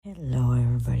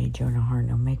everybody. Jonah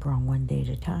Hartnell. Make wrong one day at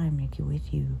a time. Nikki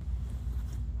with you.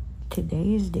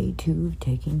 Today is day 2 of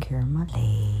taking care of my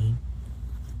leg.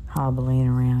 Hobbling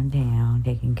around town,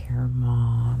 taking care of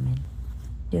Mom, and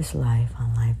just life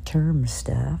on life terms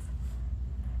stuff.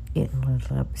 Getting a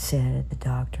little upset at the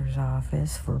doctor's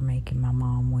office for making my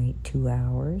mom wait 2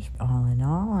 hours. All in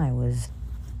all, I was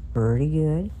pretty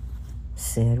good.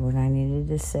 Said what I needed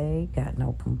to say. Got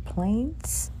no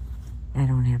complaints. I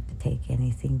don't have to take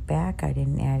anything back. I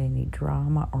didn't add any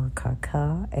drama or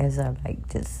caca, as I like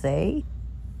to say.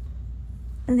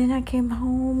 And then I came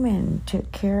home and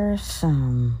took care of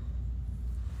some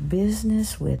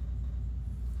business with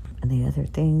the other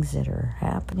things that are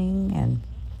happening. And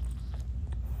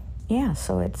yeah,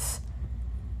 so it's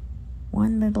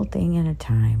one little thing at a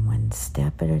time, one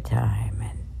step at a time.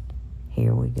 And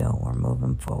here we go. We're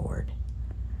moving forward.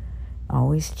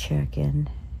 Always checking,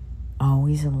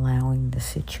 always allowing the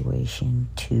situation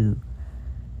to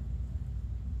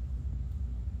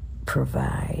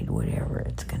provide whatever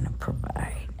it's going to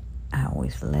provide. I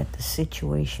always let the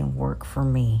situation work for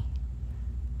me.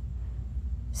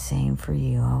 Same for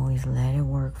you. Always let it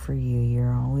work for you.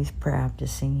 You're always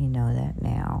practicing. You know that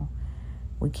now.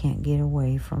 We can't get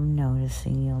away from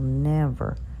noticing. You'll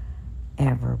never,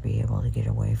 ever be able to get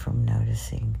away from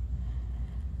noticing.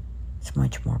 It's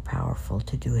much more powerful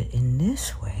to do it in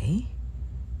this way,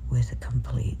 with a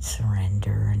complete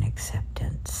surrender and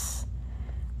acceptance,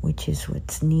 which is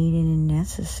what's needed and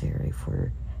necessary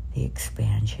for the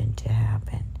expansion to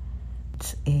happen.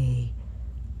 It's a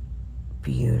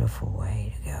beautiful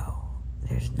way to go.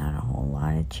 There's not a whole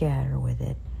lot of chatter with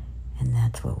it, and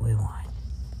that's what we want.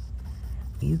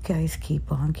 You guys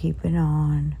keep on keeping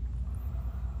on.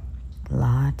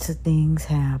 Lots of things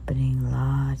happening,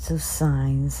 lots of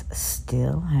signs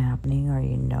still happening. Are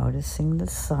you noticing the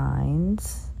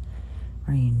signs?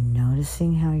 Are you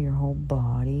noticing how your whole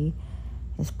body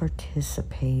is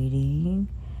participating?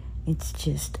 It's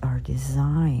just our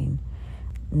design.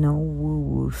 No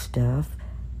woo-woo stuff,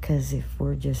 because if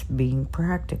we're just being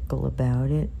practical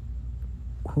about it,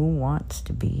 who wants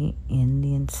to be in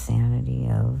the insanity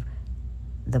of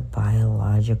the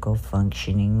biological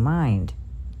functioning mind?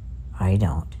 I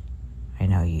don't. I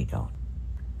know you don't.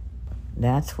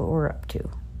 That's what we're up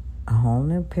to. A whole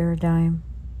new paradigm,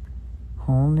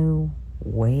 whole new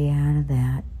way out of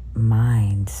that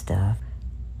mind stuff.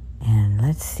 And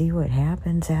let's see what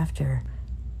happens after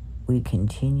we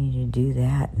continue to do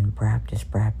that and practice.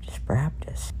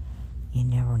 You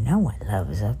never know what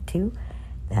love is up to.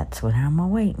 That's what I'm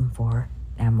waiting for.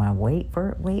 I'm going to wait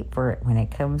for it when it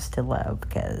comes to love,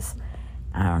 because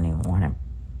I don't even want to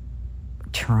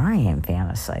try and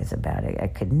fantasize about it. I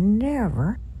could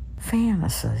never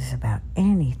fantasize about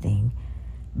anything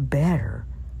better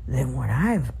than what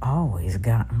I've always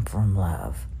gotten from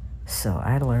love. So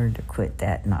I learned to quit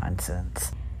that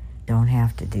nonsense. Don't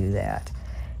have to do that.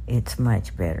 It's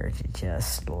much better to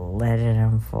just let it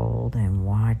unfold and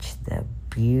watch the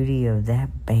beauty of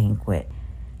that banquet,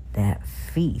 that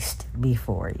feast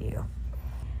before you.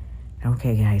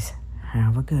 Okay, guys,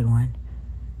 have a good one.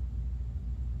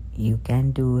 You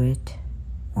can do it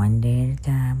one day at a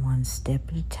time, one step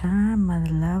at a time, mother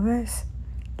lovers.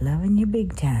 Loving you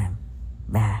big time.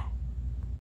 Bye.